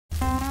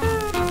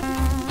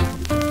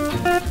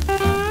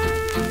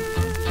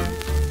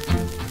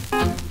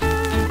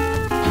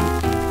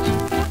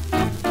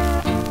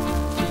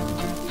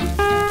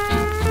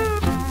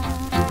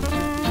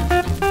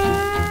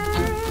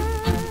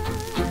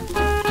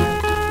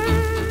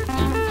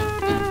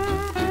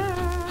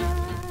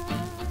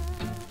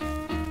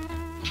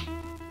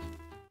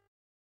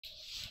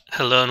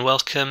Hello and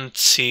welcome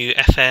to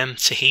FM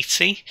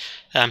Tahiti.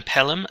 I'm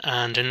Pelham,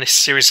 and in this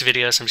series of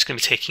videos I'm just going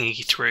to be taking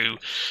you through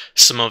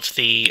some of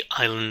the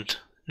island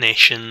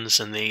nations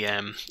and the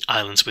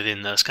islands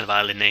within those kind of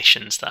island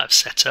nations that I've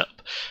set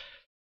up.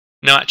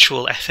 No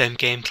actual FM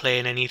gameplay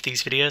in any of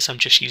these videos, I'm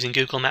just using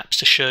Google Maps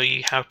to show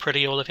you how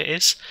pretty all of it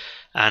is,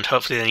 and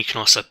hopefully then you can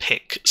also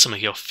pick some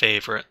of your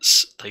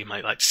favourites that you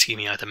might like to see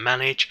me either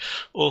manage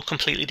or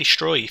completely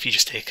destroy if you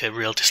just take a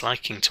real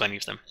disliking to any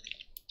of them.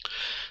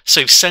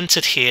 So we've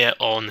centred here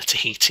on the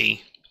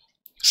Tahiti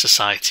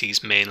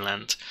Society's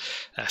mainland.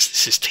 So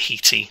this is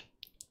Tahiti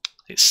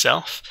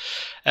itself.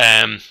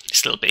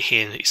 It's a little bit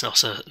here, it's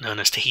also known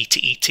as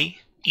Tahiti Iti,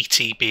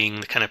 Iti being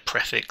the kind of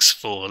prefix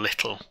for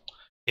little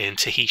in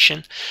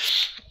Tahitian.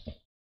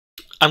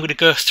 I'm going to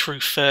go through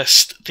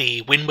first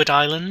the Windward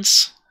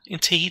Islands in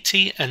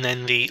Tahiti and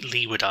then the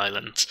Leeward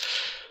Islands.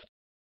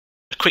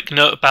 A quick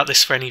note about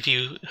this for any of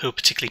you who are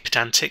particularly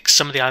pedantic: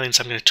 some of the islands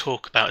I'm going to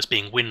talk about as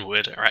being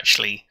windward are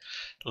actually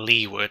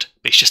leeward,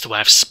 but it's just the way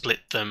I've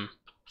split them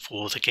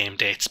for the game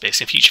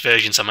database. In future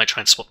versions I might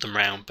try and swap them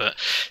around, but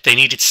they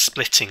needed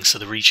splitting so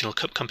the regional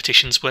cup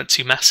competitions weren't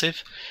too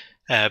massive,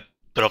 but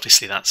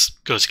obviously that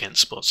goes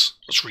against what's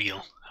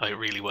real, how it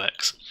really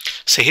works.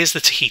 So here's the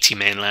Tahiti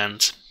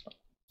mainland.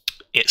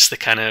 It's the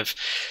kind of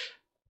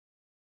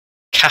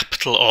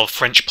capital of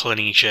French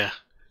Polynesia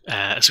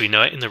as we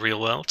know it in the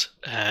real world.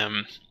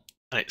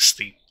 It's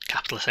the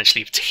capital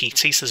essentially of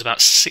Tahiti. So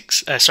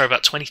there's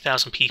about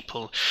 20,000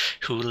 people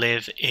who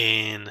live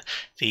in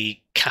the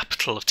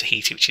capital of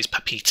Tahiti, which is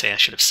Papeete, I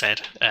should have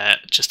said,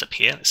 just up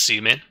here. Let's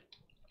zoom in.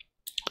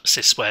 This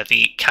is where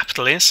the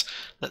capital is.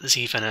 There's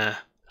even a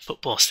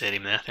football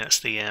stadium there. I think that's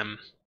the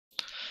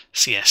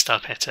CS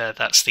Tarpeta.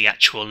 That's the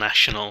actual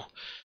national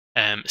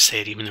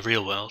stadium in the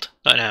real world,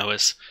 not in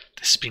ours.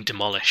 This has been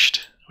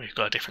demolished. We've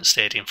got a different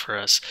stadium for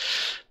us.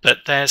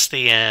 But there's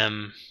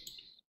the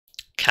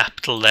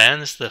capital there, and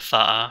there's the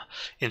Fa'a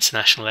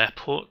International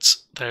Airport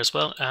there as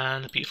well,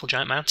 and a beautiful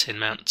giant mountain,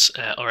 Mount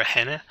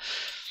Orahene.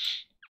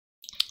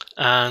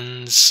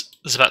 And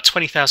there's about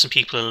 20,000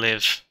 people who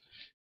live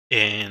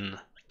in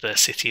the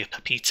city of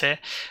Papeete,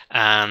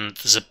 and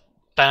there's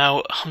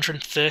about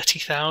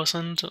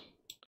 130,000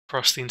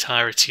 across the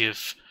entirety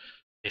of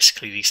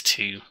basically these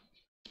two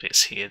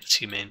bits here, the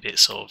two main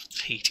bits of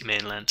Tahiti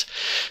mainland.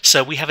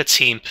 So we have a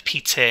team,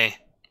 Papeete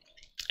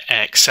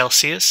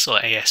Excelsiors,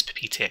 or AS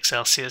Papeete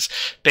Excelsiors,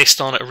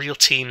 based on a real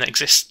team that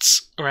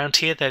exists around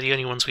here. They're the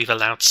only ones we've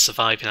allowed to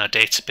survive in our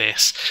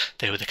database.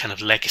 They were the kind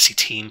of legacy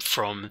team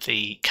from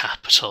the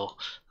capital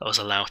that was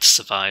allowed to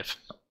survive.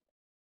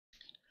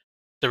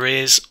 There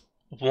is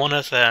one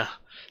other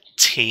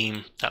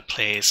team that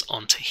plays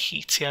on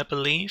Tahiti, I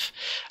believe,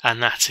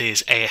 and that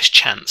is AS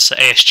Chance. So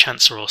AS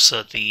Chance are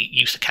also the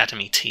youth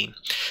academy team,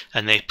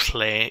 and they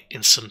play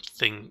in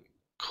something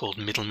called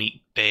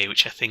Middlemeat Bay,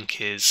 which I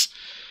think is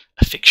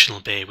a fictional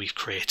bay we've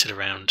created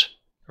around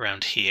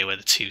here, where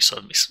the two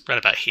sort of, it's right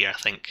about here, I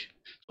think,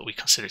 what we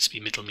consider to be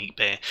Middlemeat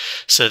Bay.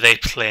 So they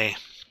play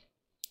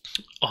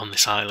on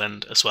this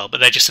island as well, but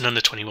they're just an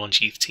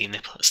under-21s youth team. They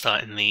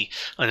start in the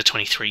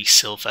under-23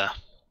 Silver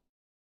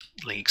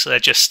League, so they're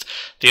just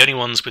the only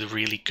ones with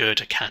really good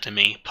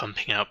academy,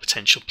 pumping out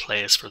potential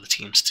players for other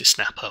teams to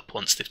snap up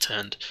once they've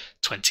turned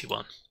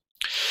 21.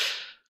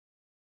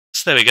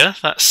 So there we go,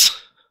 that's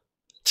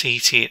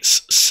Tahiti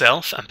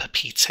itself and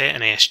Papeete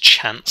and AS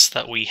Chance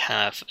that we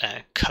have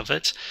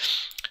covered.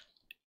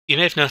 You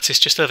may have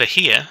noticed just over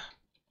here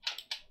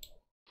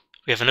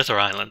we have another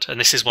island, and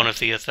this is one of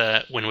the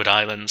other Windward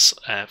Islands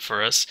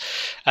for us,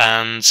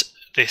 and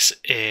this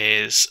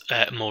is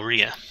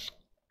Moorea.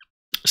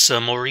 So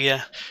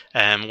Moorea,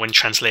 when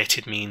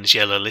translated, means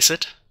yellow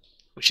lizard,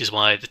 which is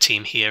why the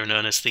team here are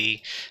known as the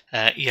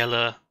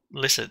Yellow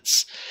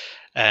Lizards.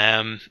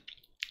 Quite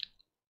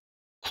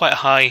a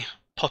high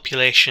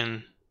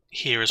population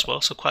here as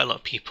well, so quite a lot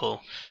of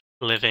people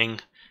living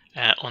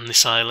on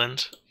this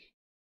island.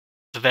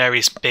 The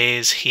various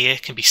bays here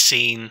can be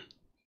seen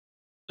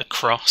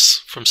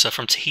across from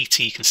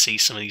Tahiti. You can see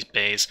some of these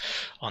bays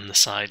on the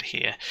side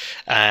here,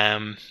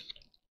 and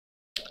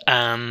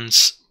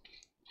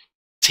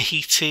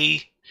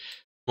Tahiti,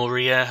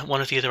 Moorea,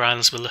 one of the other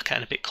islands we'll look at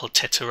in a bit, called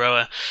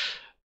Tetaroa,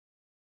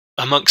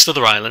 amongst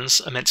other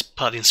islands, are meant to be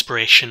part of the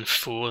inspiration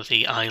for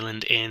the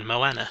island in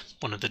Moana,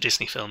 one of the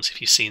Disney films, if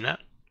you've seen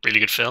that.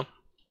 Really good film,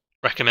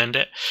 recommend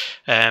it.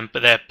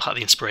 But they're part of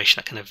the inspiration,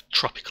 that kind of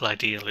tropical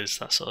ideal is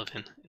that sort of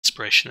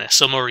inspiration there.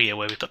 So Moorea,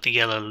 where we've got the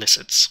yellow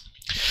lizards.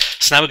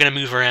 So now we're going to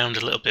move around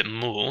a little bit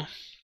more.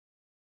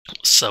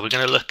 So we're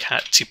going to look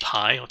at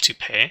Tupai, or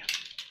Tupai.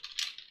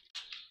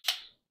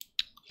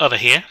 Over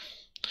here,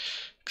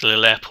 a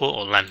little airport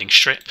or landing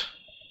strip,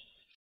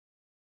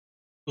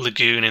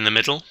 lagoon in the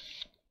middle,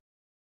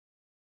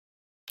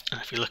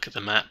 and if we look at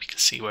the map you can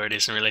see where it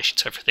is in relation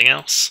to everything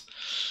else.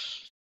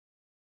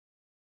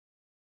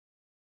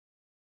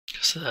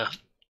 So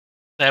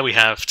there we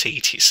have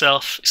Tahiti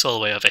itself. It's all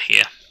the way over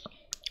here.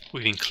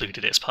 We've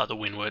included it as part of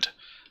the Windward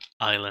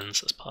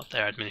Islands, as part of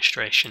their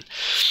administration.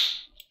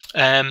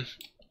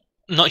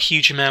 not a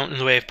huge amount in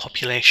the way of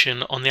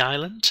population on the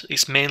island.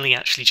 It's mainly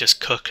actually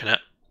just coconut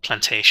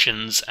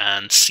plantations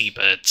and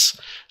seabirds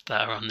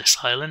that are on this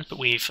island, but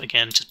we've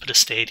again just put a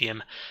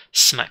stadium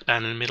smack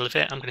bang in the middle of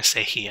it. I'm going to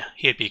say here.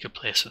 Here'd be a good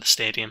place for the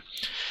stadium.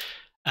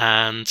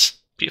 And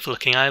beautiful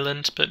looking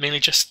island, but mainly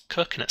just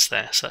coconuts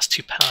there, so that's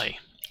Tupai,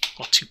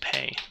 or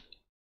Tupay.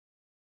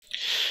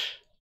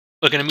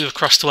 We're going to move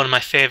across to one of my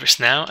favourites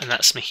now, and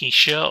that's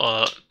Mahisha,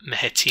 or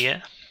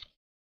Mehetia.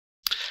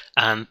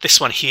 And this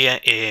one here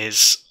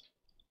is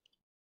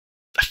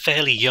a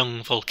fairly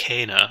young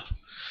volcano,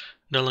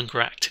 no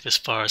longer active as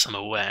far as I'm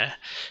aware.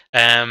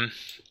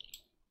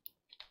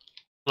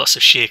 Lots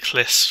of sheer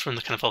cliffs from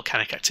the kind of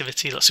volcanic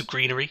activity, lots of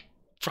greenery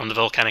from the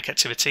volcanic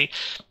activity.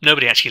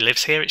 Nobody actually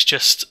lives here, it's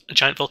just a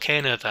giant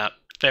volcano that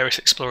various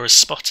explorers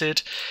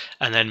spotted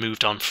and then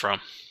moved on from.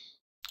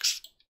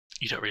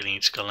 You don't really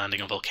need to go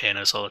landing on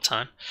volcanoes all the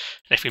time.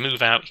 And if we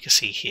move out, you can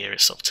see here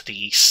it's off to the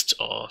east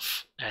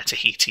of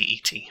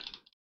Tahiti, ET.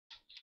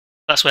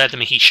 That's where the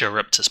Mahisha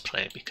eruptors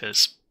play,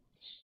 because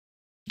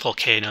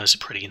volcanoes are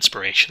pretty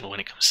inspirational when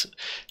it comes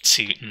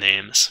to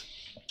names.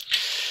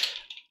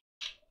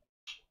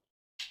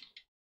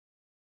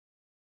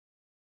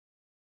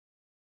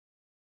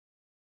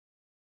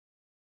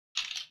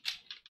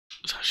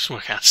 So I'll just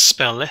work out how to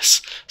spell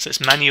this. So it's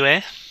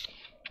Manue.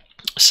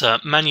 So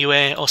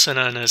Manue, also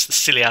known as the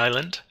Scilly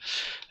Island,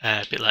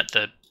 a bit like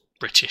the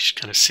British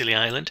kind of Scilly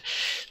Island.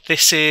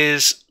 This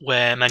is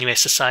where Manue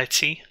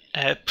Society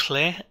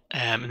play,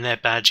 and their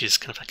badge is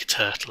kind of like a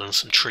turtle and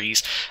some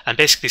trees. And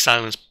basically this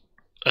island's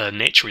a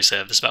nature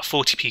reserve. There's about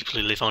 40 people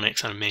who live on it,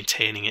 kind of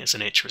maintaining it as a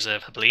nature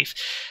reserve, I believe.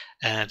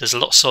 There's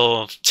lots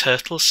of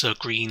turtles, so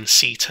green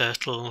sea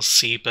turtles,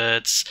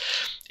 seabirds.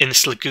 In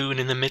this lagoon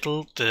in the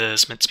middle,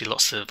 there's meant to be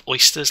lots of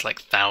oysters,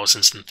 like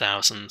thousands and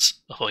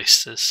thousands of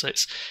oysters. So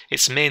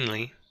it's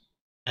mainly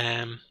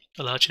a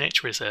large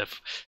nature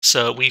reserve.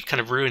 So we've kind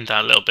of ruined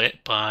that a little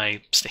bit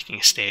by sticking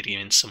a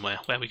stadium in somewhere.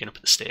 Where are we going to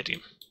put the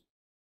stadium?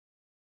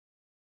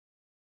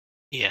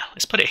 Yeah,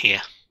 let's put it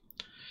here.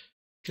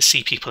 You can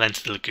see people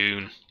enter the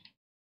lagoon.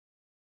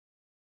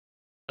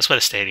 That's where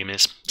the stadium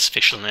is. It's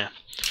official now.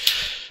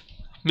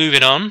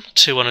 Moving on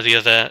to one of the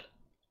other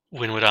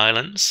Windward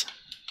Islands.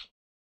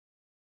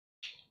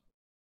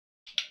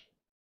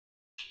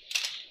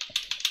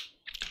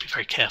 Be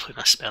very careful with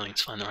my spelling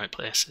to find the right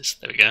places.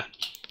 There we go.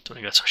 Don't want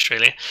to go to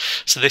Australia.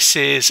 So this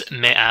is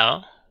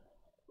Me'ao,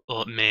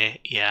 or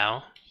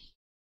Me-Yao.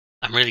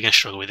 I'm really going to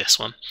struggle with this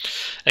one.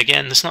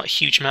 Again, there's not a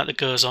huge amount that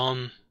goes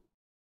on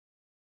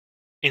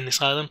in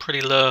this island. Pretty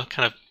low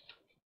kind of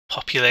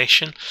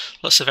population.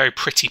 Lots of very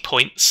pretty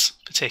points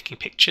for taking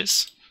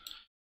pictures.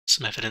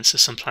 Some evidence of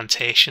some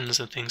plantations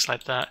and things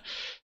like that.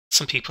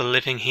 Some people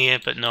living here,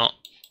 but not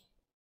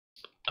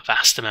a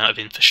vast amount of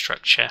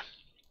infrastructure.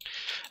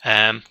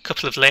 A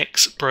couple of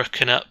lakes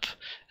broken up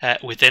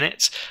within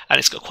it, and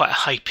it's got quite a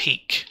high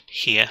peak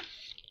here,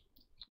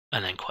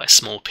 and then quite a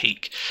small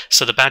peak.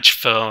 So the badge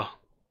for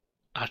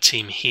our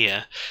team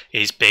here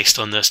is based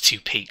on those two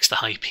peaks, the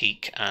high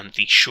peak and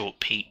the short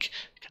peak,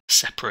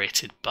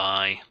 separated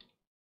by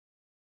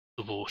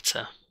the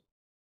water.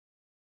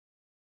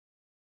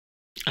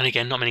 And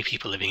again, not many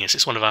people living here, so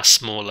it's one of our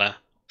smaller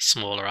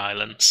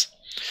islands.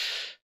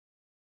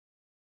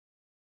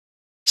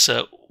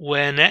 So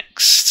where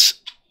next?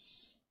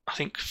 I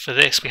think for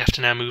this we have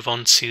to now move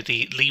on to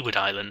the Leeward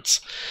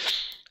Islands.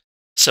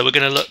 So we're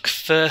going to look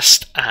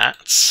first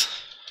at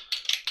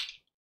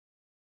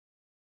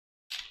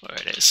where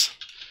it is.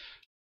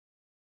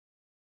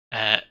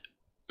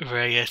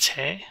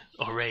 Raiate,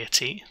 or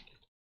Raiate.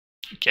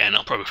 Again,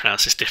 I'll probably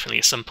pronounce this differently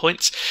at some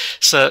points.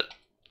 So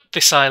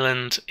this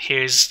island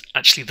here is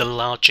actually the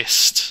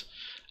largest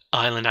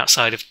island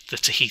outside of the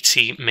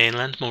Tahiti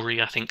mainland.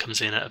 Maury, I think, comes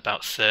in at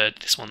about third.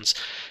 This one's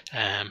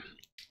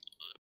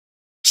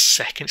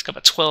second. It's got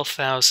about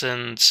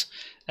 12,000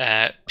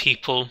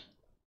 people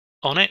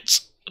on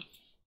it.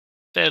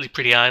 Fairly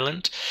pretty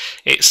island.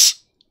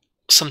 It's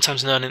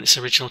sometimes known in its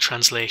original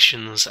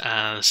translations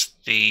as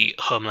the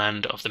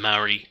homeland of the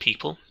Maori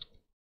people.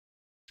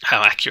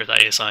 How accurate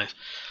that is, I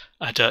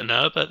don't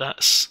know, but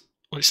that's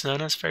what it's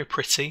known as. Very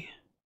pretty.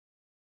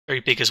 Very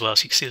big as well,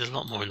 so you can see there's a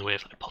lot more in the way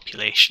of like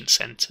population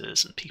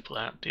centres and people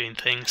out doing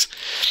things.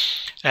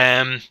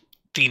 The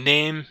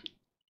name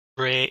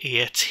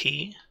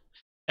Raiate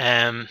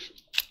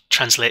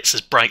translates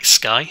as bright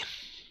sky,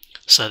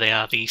 so they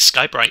are the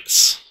Sky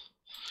Brights.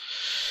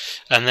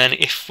 And then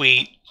if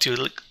we do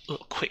a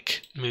little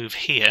quick move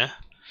here,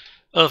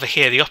 over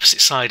here, the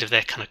opposite side of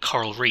their kind of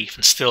coral reef,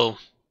 and still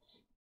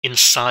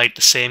inside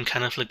the same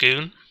kind of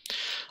lagoon,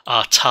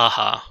 are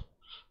Taha,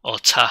 or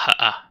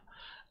Taha'a.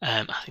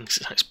 I think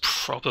it's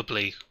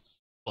probably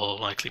all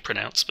likely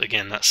pronounced, but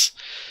again,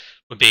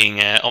 we're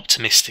being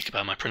optimistic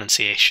about my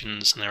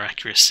pronunciations and their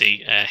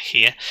accuracy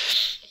here.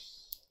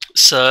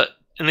 So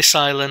in this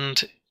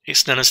island,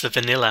 it's known as the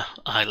Vanilla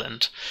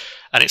Island,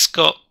 and it's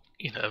got,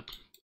 you know,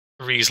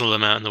 a reasonable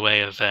amount in the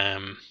way of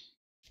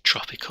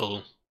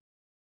tropical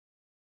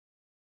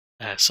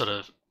sort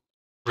of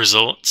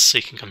resorts. So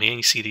you can come here and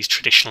you see these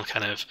traditional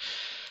kind of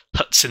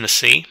huts in the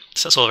sea,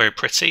 so that's all very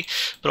pretty.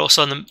 But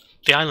also on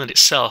the island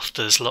itself,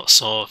 there's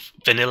lots of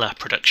vanilla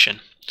production.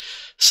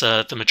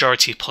 So the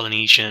majority of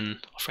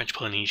Polynesian or French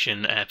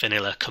Polynesian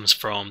vanilla comes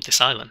from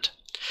this island.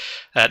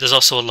 There's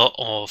also a lot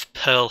of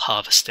pearl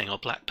harvesting or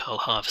black pearl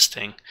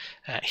harvesting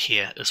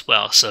here as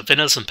well. So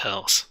vanillas and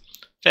pearls,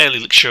 fairly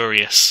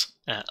luxurious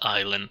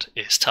island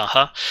is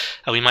Taha,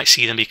 and we might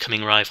see them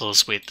becoming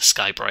rivals with the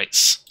Sky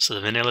Brights. So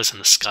the vanillas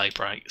and the Sky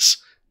Brights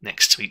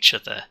next to each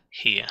other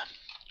here.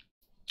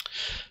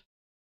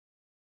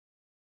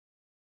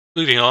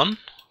 Moving on,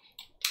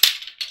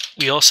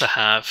 we also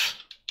have,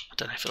 I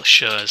don't know if it'll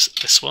show us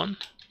this one.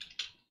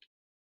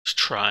 Let's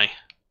try.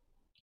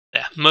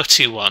 There,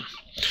 Motu 1.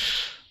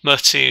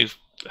 Motu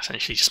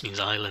essentially just means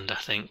island, I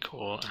think,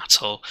 or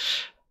atoll.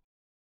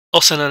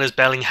 Also known as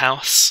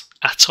Bellinghouse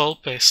Atoll,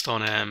 based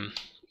on an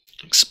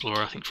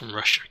explorer, I think from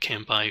Russia,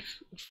 came by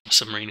from a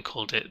submarine and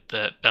called it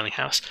the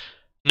Bellinghouse.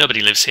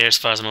 Nobody lives here as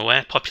far as I'm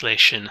aware.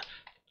 Population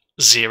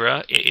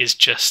 0. It is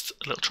just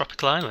a little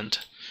tropical island.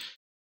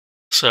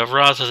 So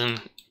rather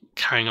than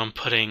carrying on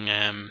putting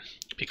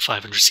big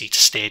 500-seater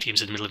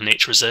stadiums in the middle of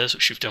nature reserves,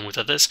 which we've done with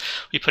others,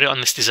 we put it on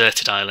this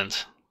deserted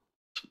island.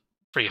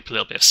 Free up a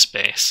little bit of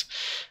space.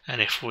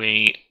 And if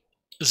we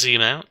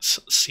zoom out,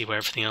 see where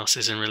everything else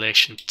is in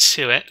relation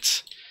to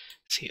it,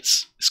 see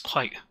it's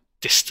quite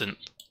distant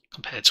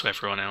compared to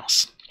everyone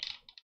else.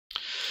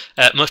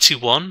 Motu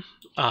 1,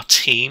 our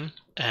team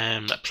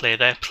that play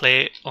there,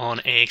 play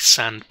on a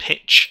sand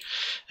pitch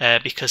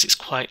because it's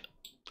quite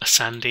a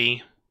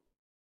sandy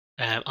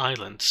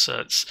island, so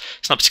it's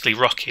not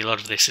particularly rocky. A lot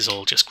of this is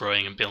all just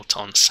growing and built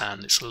on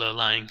sand. It's a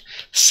low-lying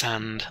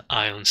sand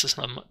island, so there's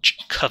not much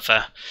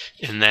cover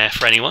in there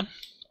for anyone.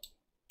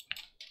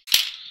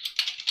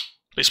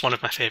 But it's one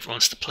of my favourite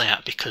ones to play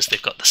at because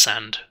they've got the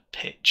sand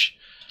pitch.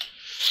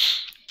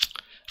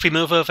 If we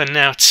move over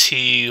now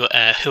to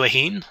Hua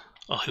Hin,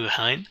 or Hua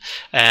Hin,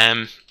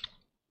 and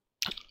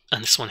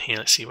this one here,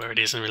 let's see where it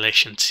is in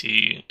relation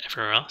to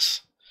everywhere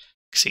else.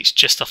 You can see it's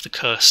just off the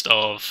coast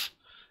of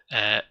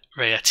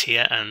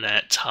Raiatea and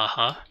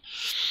Taha.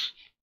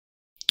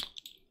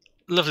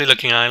 Lovely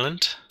looking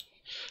island.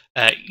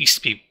 It used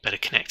to be better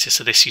connected,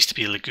 so this used to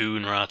be a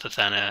lagoon rather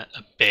than a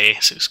bay,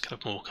 so it's kind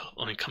of more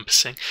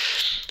all-encompassing.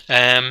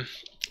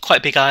 Quite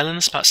a big island,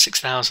 there's about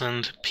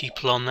 6,000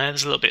 people on there.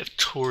 There's a little bit of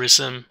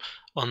tourism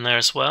on there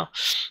as well.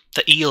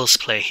 The eels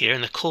play here,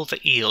 and they're called the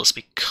eels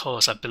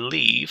because I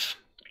believe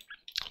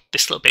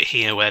this little bit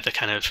here where the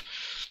kind of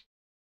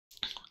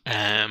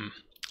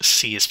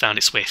sea has found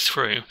its way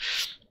through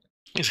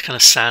is a kind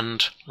of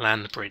sand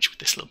land bridge with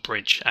this little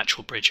bridge,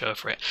 actual bridge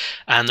over it.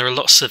 And there are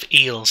lots of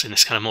eels in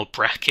this kind of more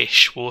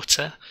brackish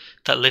water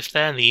that live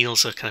there, and the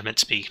eels are kind of meant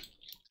to be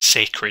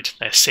sacred.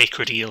 They're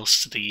sacred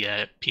eels to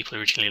the people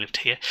who originally lived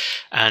here,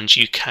 and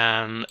you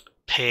can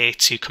pay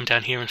to come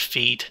down here and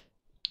feed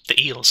the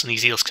eels, and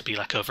these eels could be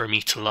like over 1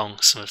 metre long,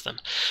 some of them.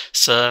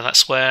 So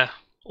that's where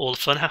all the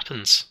fun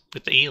happens,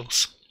 with the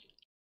eels.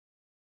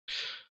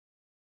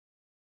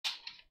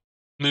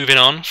 Moving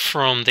on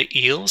from the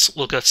eels,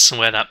 we'll go to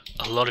somewhere that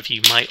a lot of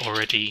you might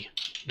already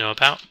know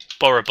about,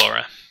 Bora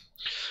Bora.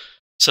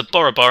 So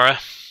Bora Bora,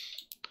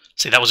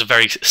 see that was a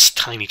very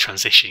tiny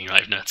transition, you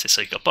might have noticed.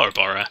 So you've got Bora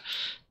Bora,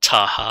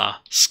 Taha,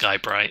 Sky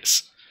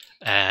Brights,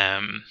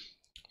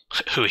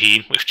 Hua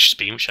Hin, which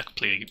I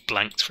completely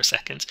blanked for a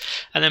second,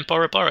 and then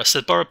Bora Bora.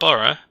 So Bora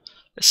Bora,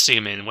 let's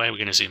zoom in. Where are we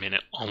going to zoom in?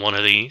 On one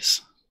of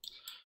these,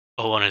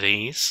 or one of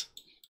these,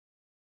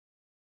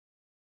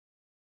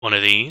 one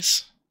of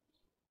these.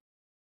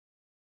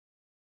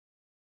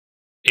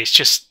 It's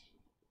just,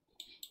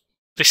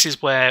 this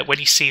is where, when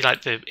you see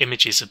like the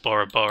images of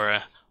Bora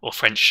Bora or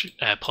French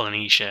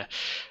Polynesia,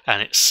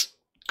 and it's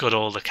got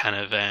all the kind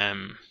of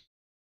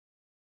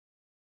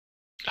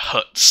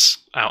huts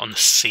out on the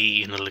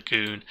sea in the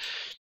lagoon,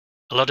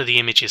 a lot of the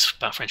images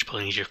about French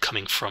Polynesia are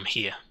coming from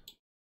here.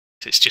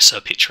 It's just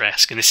so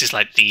picturesque, and this is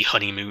like the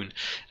honeymoon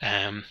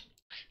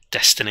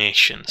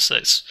destination, so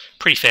it's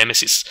pretty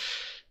famous. It's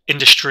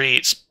industry,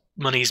 its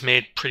money's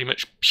made pretty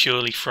much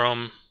purely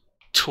from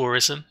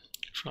tourism,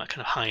 from that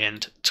kind of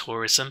high-end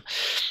tourism.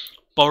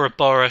 Bora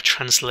Bora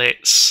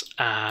translates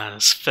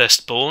as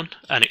firstborn,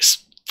 and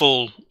its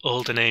full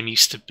older name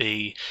used to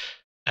be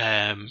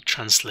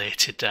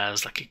translated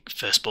as like a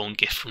firstborn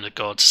gift from the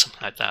gods, something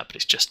like that, but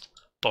it's just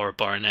Bora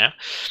Bora now.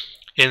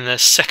 In the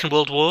Second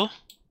World War,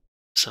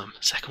 some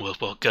Second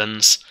World War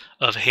guns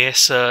over here,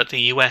 so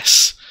the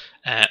US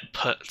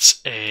put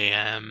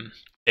a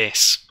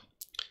base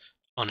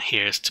on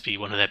here to be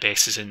one of their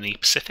bases in the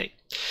Pacific.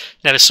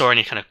 Never saw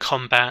any kind of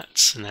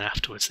combat, and then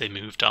afterwards they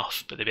moved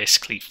off, but they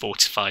basically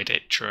fortified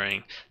it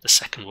during the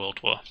Second World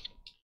War.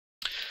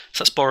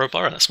 So that's Bora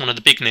Bora, that's one of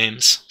the big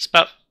names. It's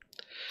about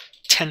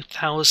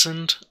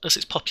 10,000 as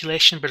its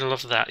population, but a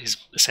lot of that is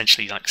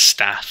essentially like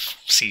staff,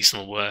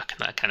 seasonal work, and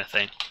that kind of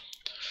thing.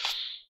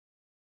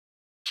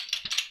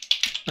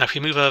 Now if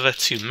we move over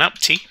to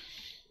Mapti,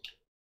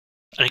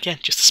 and again,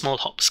 just a small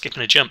hop, skip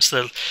and a jump.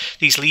 So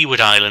these Leeward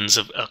Islands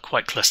are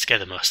quite close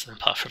together, most of them,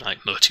 apart from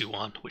like Motu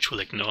 1, which we'll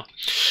ignore.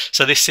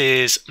 So this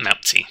is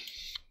Mapti.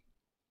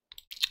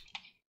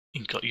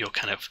 You've got your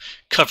kind of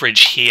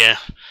coverage here,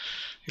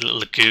 your little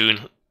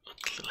lagoon,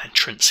 little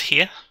entrance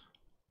here,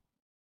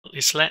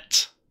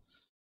 islet.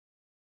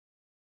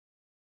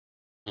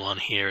 One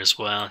here as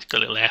well. You've got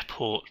a little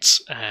airport,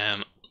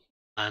 and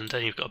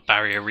then you've got a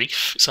barrier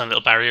reef. It's on a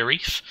little barrier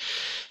reef.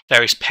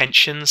 Various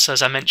pensions,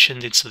 as I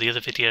mentioned in some of the other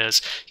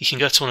videos. You can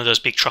go to one of those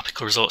big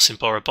tropical resorts in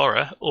Bora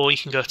Bora, or you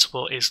can go to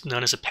what is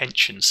known as a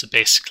pension, so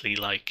basically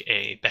like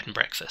a bed and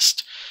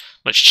breakfast.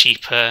 Much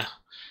cheaper,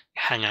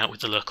 hang out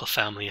with the local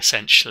family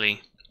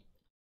essentially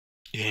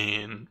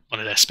in one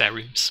of their spare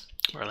rooms,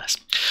 more or less.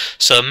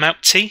 So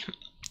Mauti,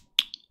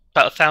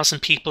 about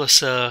 1,000 people or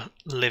so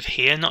live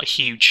here, not a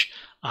huge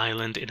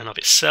island in and of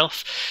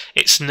itself.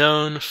 It's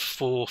known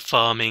for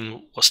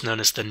farming what's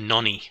known as the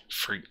noni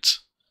fruit,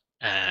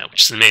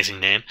 which is an amazing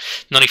name.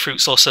 Noni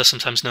fruit's also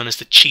sometimes known as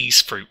the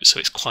cheese fruit, so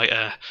it's quite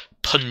a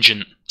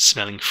pungent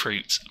smelling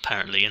fruit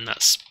apparently, and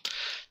that's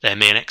their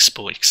main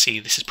export. You can see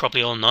this is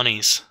probably all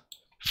nonis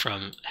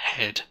from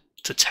head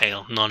to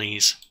tail,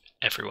 nonis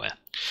everywhere.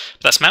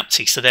 But that's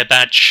Mauti, so their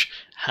badge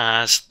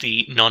has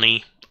the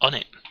noni on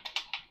it.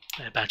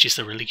 Their badge is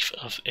the relief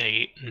of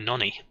a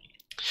noni.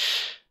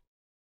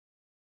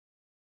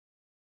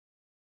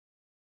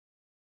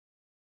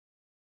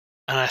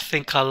 And I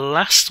think our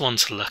last one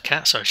to look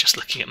at, sorry, I was just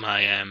looking at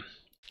my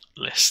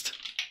list.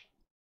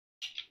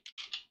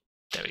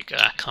 There we go,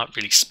 I can't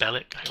really spell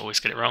it, I always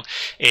get it wrong,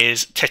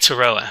 is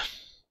Tetiaroa,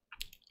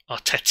 or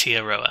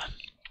Tetiaroa.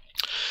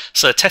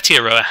 So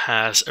Tetiaroa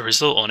has a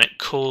resort on it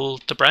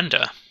called the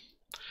Brando.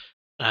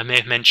 I may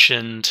have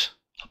mentioned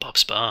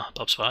Bob's Bar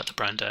at the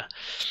Brando.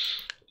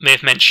 May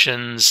have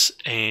mentioned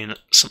in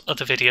some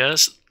other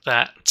videos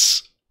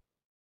that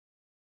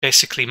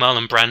basically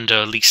Marlon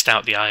Brando leased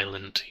out the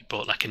island. He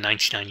bought like a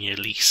 99-year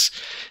lease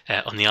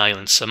on the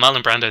island. So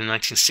Marlon Brando in the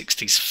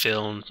 1960s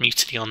filmed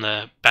Mutiny on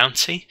the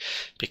Bounty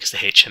because the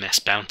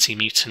HMS Bounty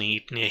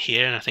mutinied near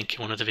here, and I think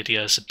in one of the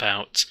videos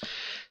about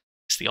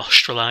it's the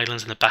Austral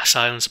Islands and the Bass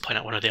Islands, point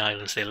out one of the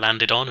islands they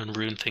landed on and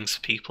ruined things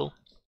for people.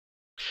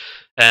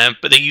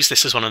 But they used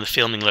this as one of the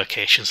filming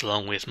locations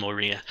along with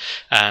Moria,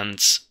 and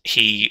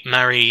he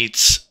married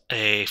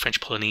a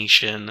French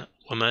Polynesian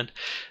woman,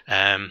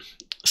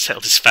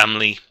 settled his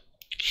family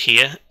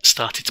here,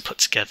 started to put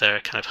together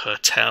a kind of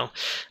hotel,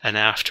 and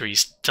after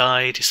he's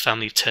died his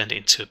family turned it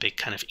into a big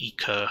kind of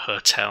eco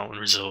hotel and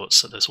resort.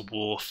 So there's a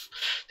wharf,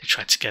 they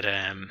tried to get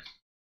a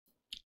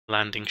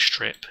landing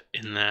strip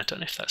in there. I don't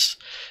know if that's,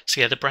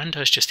 so yeah, the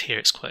Brando's just here.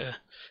 It's quite a,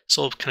 it's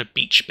all kind of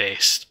beach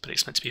based, but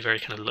it's meant to be a very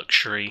kind of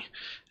luxury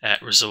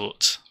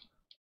resort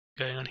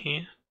going on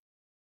here.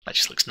 That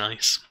just looks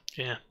nice.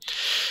 Yeah,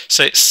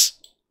 so it's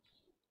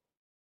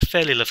a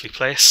fairly lovely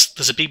place.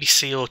 There's a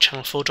BBC or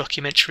Channel 4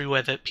 documentary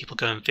where people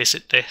go and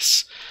visit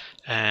this,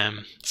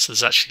 so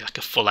there's actually like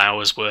a full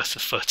hour's worth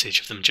of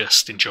footage of them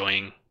just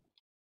enjoying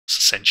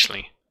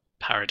essentially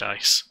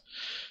paradise.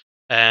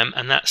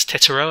 And that's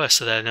Tetiaroa,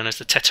 so they're known as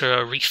the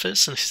Tetiaroa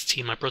Reefers, and this is a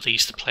team my brother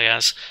used to play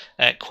as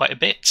quite a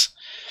bit.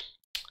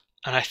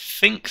 And I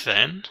think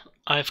then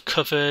I've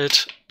covered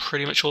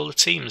pretty much all the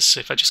teams. So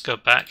if I just go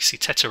back, you see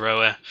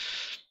Tetiaroa a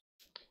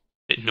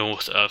bit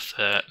north of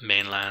the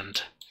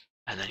mainland,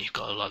 and then you've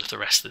got a lot of the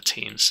rest of the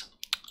teams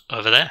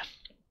over there.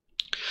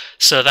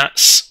 So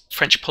that's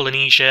French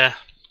Polynesia,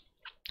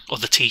 or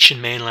the Tahitian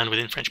mainland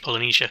within French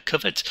Polynesia,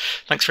 covered.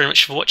 Thanks very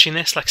much for watching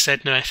this. Like I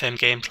said, no FM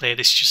gameplay.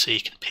 This is just so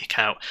you can pick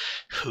out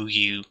who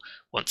you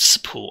want to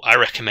support. I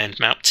recommend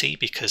Mauti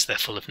because they're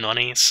full of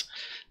nonis,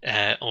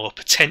 or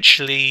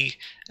potentially,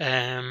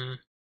 I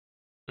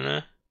don't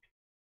know,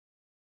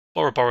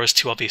 Bora Bora is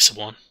too obvious a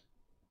one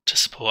to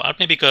support. I'd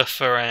maybe go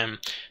for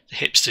the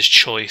hipster's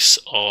choice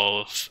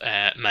of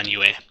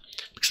Manue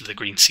because of the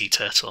green sea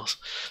turtles.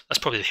 That's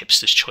probably the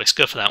hipster's choice.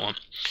 Go for that one.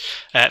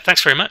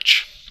 Thanks very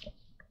much.